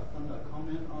some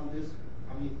comment on this?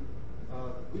 I mean,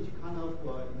 which kind of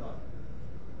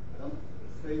I don't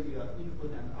say the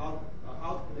input and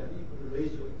output and input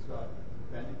ratio is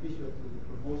beneficial to the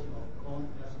promotion of corn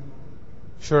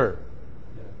ethanol? Sure.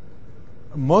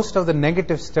 Yeah. Most of the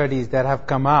negative studies that have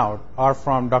come out are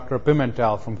from Dr.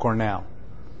 Pimentel from Cornell.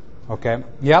 Okay.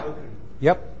 Yep.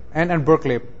 And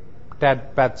Berkeley,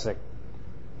 Tad Patsick.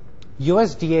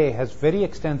 USDA has very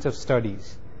extensive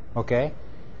studies. Okay.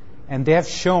 And they have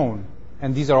shown,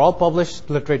 and these are all published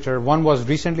literature. One was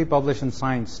recently published in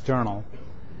Science Journal.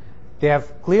 They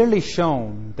have clearly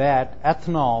shown that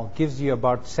ethanol gives you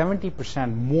about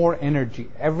 70% more energy.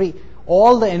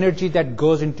 All the energy that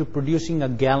goes into producing a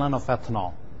gallon of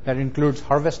ethanol. That includes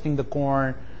harvesting the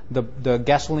corn, the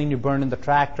gasoline you burn in the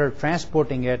tractor,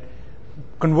 transporting it,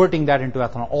 converting that into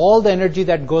ethanol. All the energy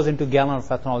that goes into a gallon of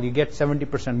ethanol, you get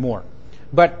 70% more.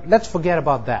 But let's forget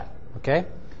about that, okay?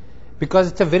 Because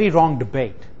it's a very wrong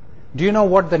debate. Do you know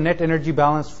what the net energy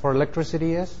balance for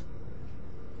electricity is?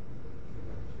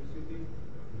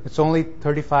 It's only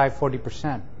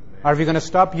 35-40%. Are we going to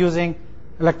stop using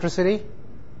electricity?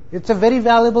 It's a very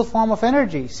valuable form of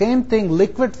energy. Same thing,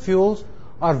 liquid fuels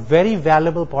are very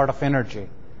valuable part of energy.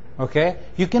 Okay?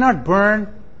 You cannot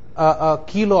burn a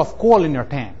kilo of coal in your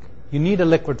tank. You need a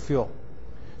liquid fuel.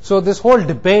 So this whole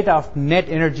debate of net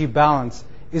energy balance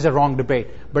is a wrong debate.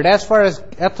 But as far as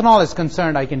ethanol is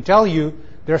concerned, I can tell you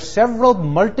there are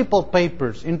multiple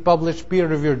papers in published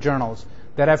peer-reviewed journals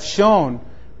that have shown.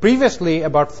 Previously,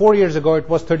 about 4 years ago, it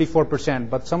was 34%,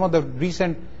 but some of the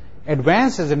recent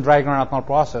advances in dry grind ethanol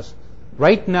process,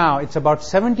 right now, it's about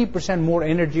 70% more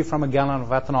energy from a gallon of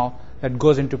ethanol that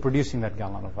goes into producing that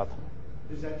gallon of ethanol.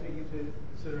 Does that take into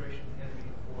consideration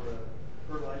energy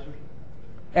for fertilizers?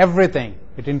 Everything.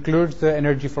 It includes the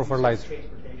energy for fertilizer.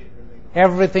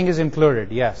 Everything is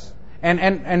included, yes.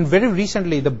 And very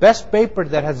recently, the best paper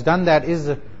that has done that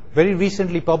is very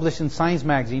recently published in Science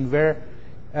magazine, where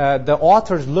the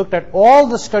authors looked at all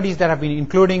the studies that have been,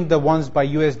 including the ones by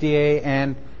USDA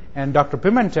and Dr.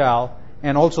 Pimentel,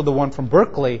 and also the one from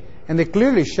Berkeley, and they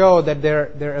clearly show that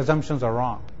their assumptions are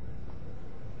wrong.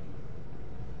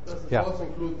 Does this Yeah. also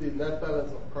include the net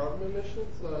balance of carbon emissions?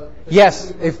 Yes,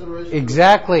 taking into if- consideration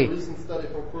exactly. The recent study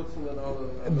from Crutzen and other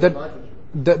The- nitrogen.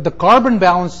 The carbon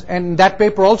balance, and that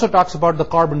paper also talks about the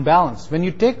carbon balance. When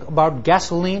you take about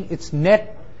gasoline, it's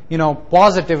net,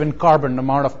 positive in carbon,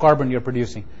 amount of carbon you're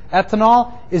producing.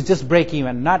 Ethanol is just break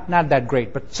even, not that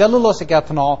great. But cellulosic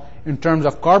ethanol, in terms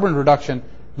of carbon reduction,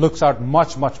 looks out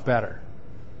much, much better.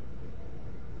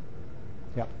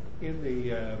 Yeah. In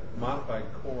the modified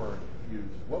corn used,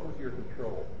 what was your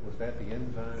control? Was that the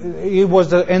enzyme? It was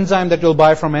the enzyme that you'll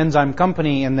buy from enzyme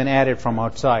company and then add it from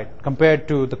outside, compared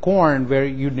to the corn where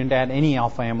you didn't add any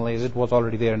alpha amylase. It was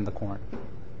already there in the corn.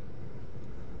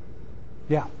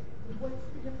 Yeah. What's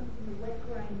the difference in the wet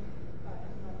grind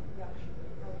ethanol production?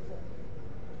 How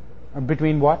is it?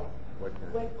 Between what?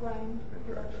 Wet grind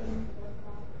production?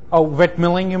 Oh, wet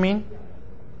milling, you mean?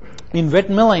 In wet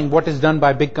milling, what is done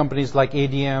by big companies like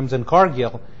ADMs and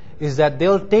Cargill is that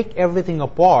they'll take everything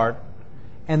apart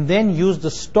and then use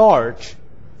the starch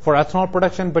for ethanol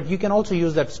production, but you can also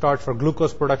use that starch for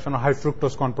glucose production or high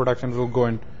fructose corn production. It will go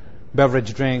in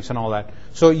beverage drinks and all that.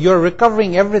 So you're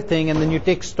recovering everything, and then you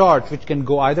take starch, which can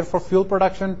go either for fuel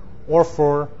production or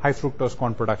for high fructose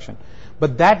corn production.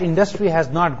 But that industry has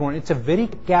not grown. It's a very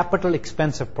capital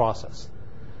expensive process.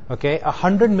 Okay,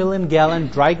 100 million gallon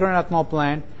dry grind ethanol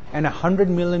plant and 100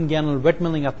 million gallon wet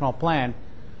milling ethanol plant.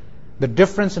 The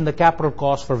difference in the capital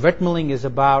cost for wet milling is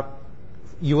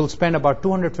you will spend about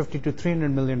 $250 to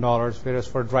 $300 million, whereas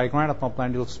for dry grind ethanol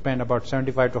plant, you'll spend about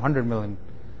 $75 to $100 million.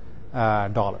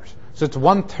 So it's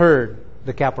 1/3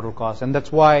 the capital cost. And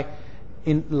that's why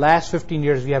in the last 15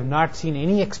 years, we have not seen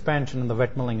any expansion in the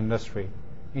wet milling industry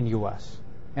in U.S.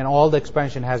 And all the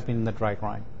expansion has been in the dry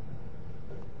grind,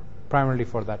 primarily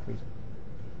for that reason.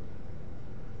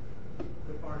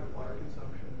 The far as water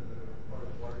consumption, or far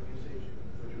as water usage,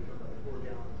 which are about 4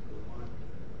 gallons per month,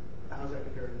 how does that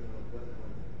compare to the wet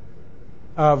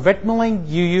milling? Wet milling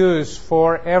you use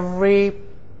for every,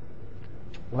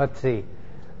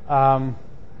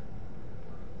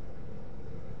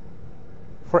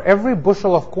 for every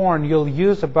bushel of corn, you'll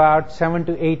use about 7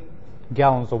 to 8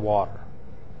 gallons of water.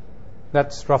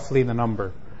 That's roughly the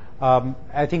number.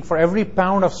 I think for every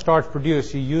pound of starch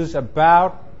produced, you use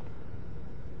about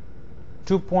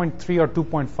 2.3 or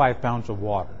 2.5 pounds of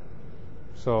water.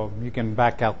 So you can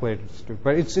back calculate it.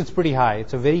 But it's pretty high.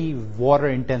 It's a very water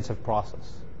intensive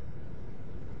process.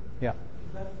 Yeah.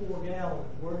 That 4 gallons,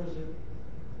 where does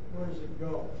it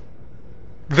go?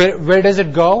 Where does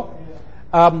it go?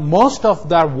 Yeah. Most of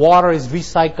that water is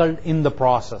recycled in the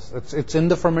process. It's in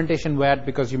the fermentation vat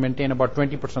because you maintain about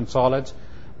 20% solids,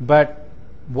 but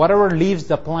whatever leaves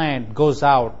the plant goes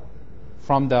out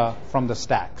from the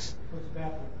stacks. What's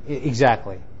evaporated?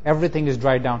 Exactly. Everything is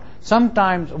dried down.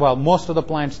 Sometimes, most of the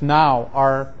plants now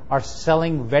are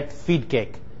selling wet feed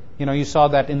cake. You saw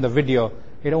that in the video.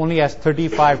 It only has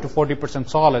 35 to 40%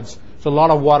 solids, so a lot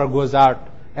of water goes out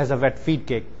as a wet feed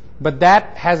cake. But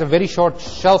that has a very short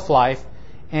shelf life,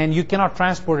 and you cannot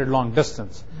transport it long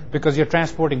distance because you're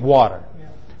transporting water. Yeah.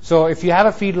 So if you have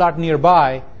a feedlot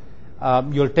nearby,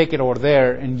 you'll take it over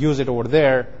there and use it over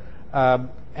there,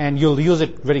 and you'll use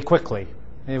it very quickly.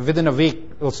 Within a week,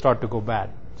 it'll start to go bad.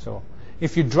 So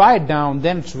if you dry it down,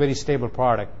 then it's a very stable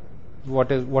product, what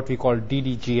we call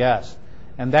DDGS,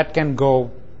 and that can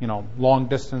go long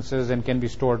distances and can be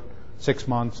stored 6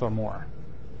 months or more.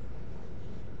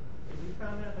 Have you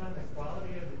found out on the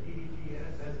quality of the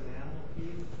DDGS as an animal feed?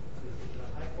 Is it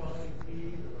a high quality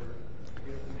feed, or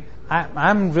do you have to mix it?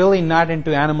 I'm really not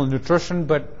into animal nutrition,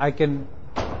 but I can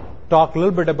talk a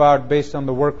little bit about based on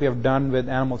the work we have done with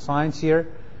animal science here.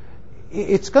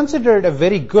 It's considered a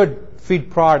very good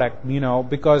feed product,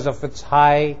 because of its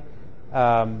high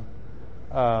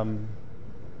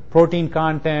protein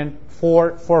content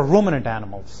for ruminant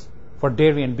animals, for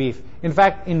dairy and beef. In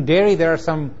fact, in dairy there are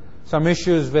some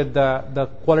issues with the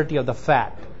quality of the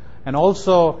fat, and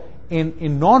also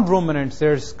in non-ruminants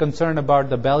there's concern about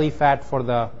the belly fat for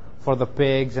the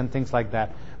pigs and things like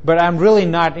that. But I'm really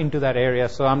not into that area,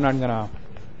 so I'm not going to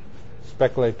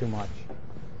speculate too much.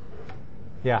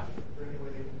 Yeah.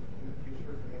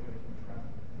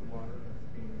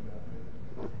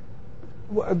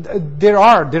 There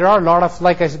are a lot of,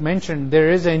 like I mentioned,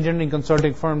 there is an engineering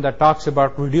consulting firm that talks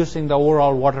about reducing the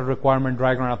overall water requirement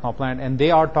dry grind ethanol plant, and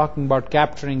they are talking about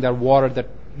capturing that water that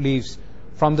leaves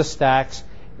from the stacks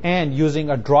and using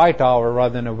a dry tower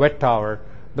rather than a wet tower.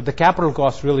 But the capital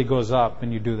cost really goes up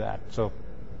when you do that.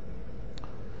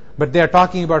 But they are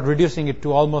talking about reducing it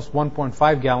to almost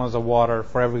 1.5 gallons of water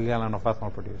for every gallon of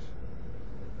ethanol produced.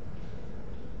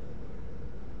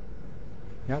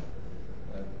 Yep.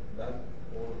 That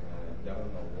 4 gallon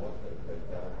of water per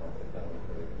gallon of ethanol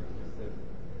produced,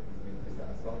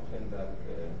 assumption that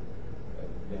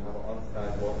you have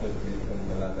on-site water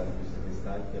treatment plant and you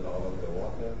recycle all of the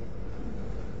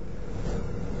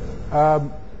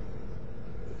water?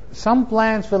 Some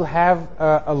plants will have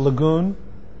a lagoon,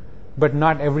 but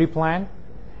not every plant.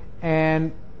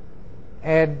 And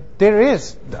there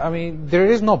is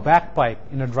no backpipe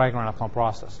in a dry grind ethanol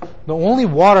process. The only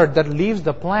water that leaves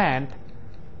the plant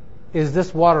is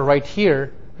this water right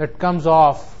here that comes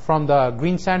off from the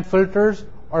green sand filters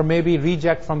or maybe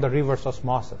reject from the reverse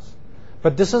osmosis.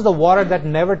 But this is the water that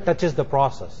never touches the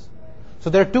process. So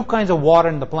there are two kinds of water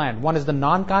in the plant. One is the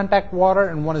non-contact water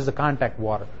and one is the contact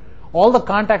water. All the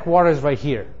contact water is right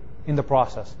here in the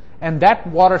process. And that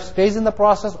water stays in the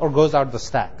process or goes out the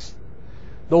stacks.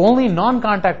 The only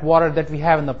non-contact water that we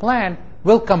have in the plant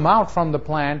will come out from the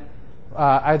plant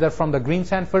either from the green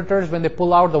sand filters when they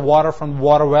pull out the water from the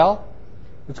water well.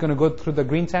 It's going to go through the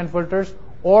green sand filters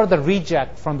or the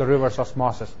reject from the reverse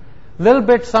osmosis. Little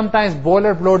bit sometimes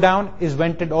boiler blowdown is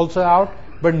vented also out,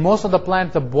 but in most of the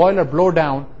plants the boiler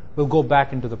blowdown will go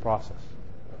back into the process.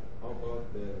 How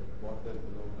about the water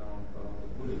blowdown from the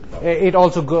cooling tower?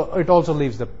 It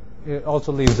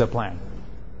also leaves the plant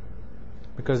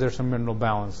because there's some mineral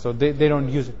balance, so they don't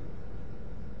use it.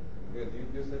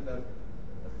 You said that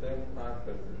the same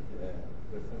factor,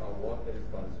 the amount of water is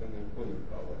consumed in cooling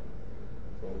tower.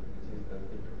 So which is that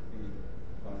if we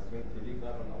consume 3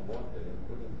 gallons of water in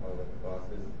cooling tower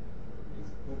process,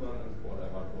 it's 2 gallons for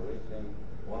evaporation,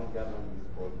 1 gallon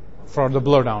is for the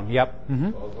blowdown. Yep. So I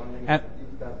was wondering if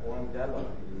that 1 gallon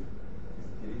is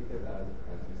treated as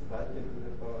recycled in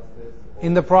the process.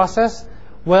 In the process,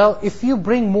 well, if you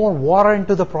bring more water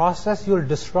into the process, you'll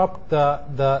disrupt the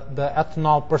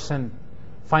ethanol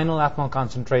final ethanol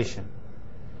concentration.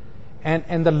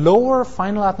 And the lower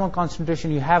final ethanol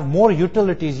concentration, you have more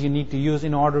utilities you need to use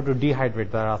in order to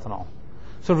dehydrate that ethanol.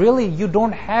 So really, you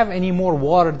don't have any more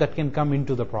water that can come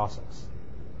into the process.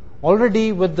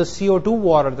 Already with the CO2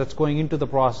 water that's going into the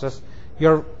process,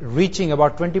 you're reaching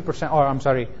about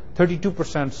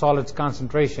 32% solids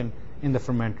concentration in the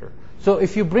fermenter. So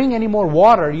if you bring any more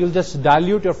water, you'll just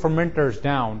dilute your fermenters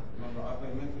down. No, I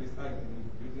meant recycling,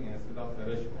 using instead of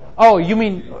fresh water. Oh, you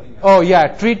mean,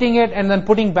 treating it and then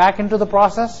putting back into the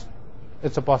process?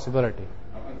 It's a possibility.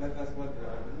 That's what they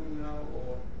are doing now,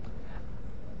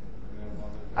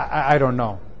 or? I don't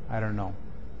know.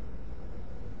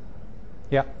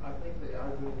 Yeah. I think they are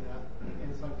doing that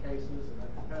in some cases, and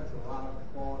it depends a lot on the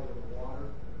quality of the water.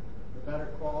 The better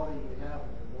quality you have of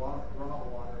the water, raw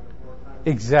water, the more time.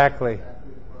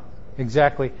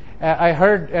 Exactly. I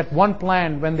heard at one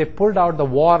plant when they pulled out the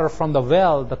water from the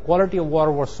well, the quality of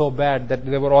water was so bad that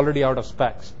they were already out of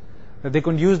specs. That they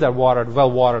couldn't use that water,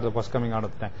 well water that was coming out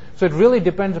of the tank. So it really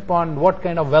depends upon what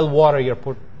kind of well water you're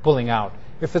pulling out.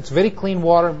 If it's very clean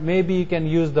water, maybe you can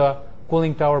use the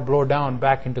cooling tower blow down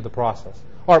back into the process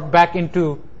or back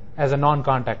into as a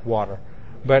non-contact water.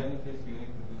 But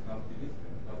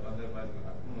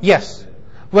yes,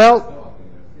 well,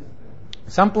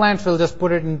 some plants will just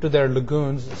put it into their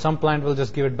lagoons. Some plant will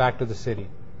just give it back to the city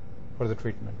for the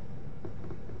treatment.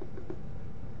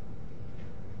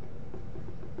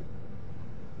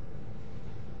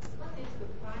 What is the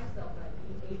price of that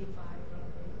E85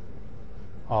 roughly?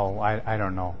 Oh, I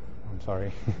don't know. I'm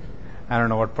sorry. I don't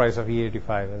know what price of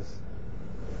E85 is.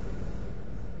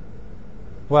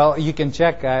 Well, you can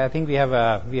check. I think we have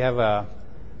a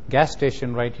gas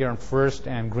station right here on First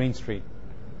and Green Street.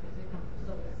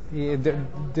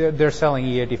 They're selling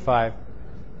E85.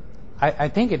 I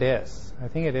think it is.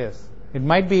 It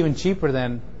might be even cheaper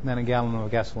than a gallon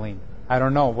of gasoline. I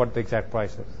don't know what the exact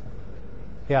price is.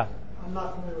 Yeah. I'm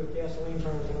not familiar with gasoline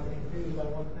terms, and I'm confused by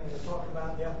one thing. They talk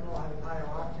about the ethanol having higher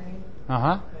octane,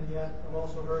 and yet I've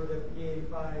also heard that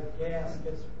E85 gas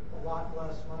gets a lot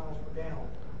less miles per gallon.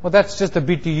 Well, that's just the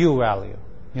BTU value.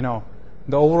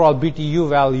 The overall BTU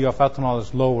value of ethanol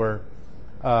is lower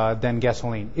than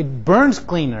gasoline. It burns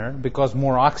cleaner because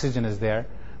more oxygen is there,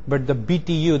 but the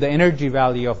BTU, the energy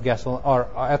value of gasoline or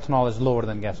ethanol, is lower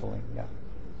than gasoline. Yeah.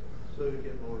 So you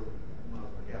get more miles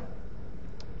per gallon.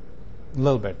 A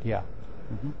little bit, yeah.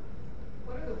 Mm-hmm.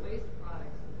 What are the waste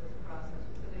products of this process?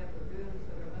 You said they have lagoons,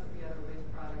 so there must be other waste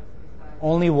products besides.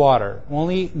 Only water,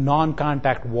 only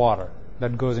non-contact water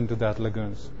that goes into that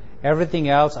lagoons. Everything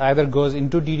else either goes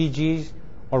into DDGs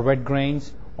or wet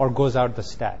grains or goes out the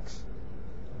stacks.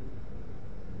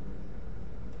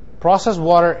 Processed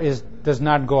water does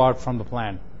not go out from the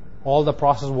plant. All the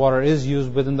processed water is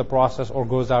used within the process or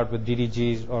goes out with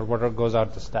DDGs or whatever goes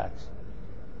out the stacks.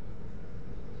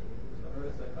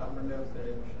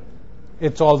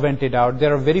 It's all vented out.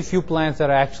 There are very few plants that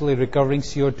are actually recovering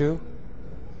CO2.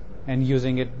 and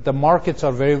using it. The markets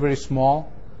are very, very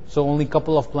small, so only a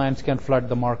couple of plants can flood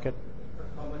the market.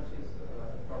 How much is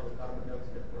carbon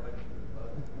dioxide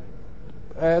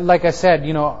production? Like I said,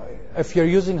 if you're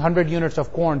using 100 units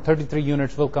of corn, 33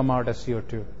 units will come out as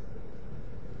CO2.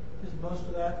 Is most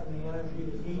of that from the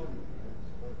energy to heat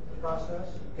the process?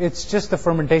 It's just the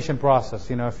fermentation process,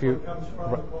 if you... It comes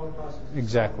from the corn process.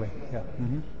 Exactly, yeah.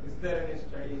 Mm-hmm. Is there any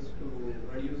studies to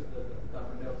reduce the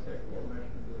carbon dioxide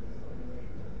formation during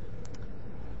fermentation?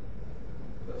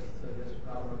 Just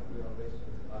carbon waste.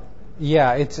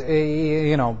 Yeah, it's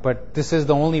but this is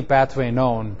the only pathway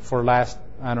known for last,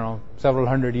 several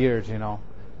hundred years,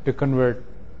 to convert,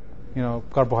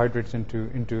 carbohydrates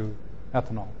into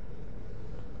ethanol.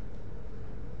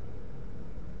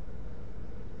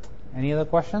 Any other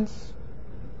questions?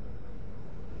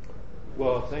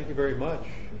 Well, thank you very much,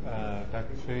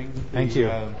 Dr. Singh. Thank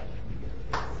you.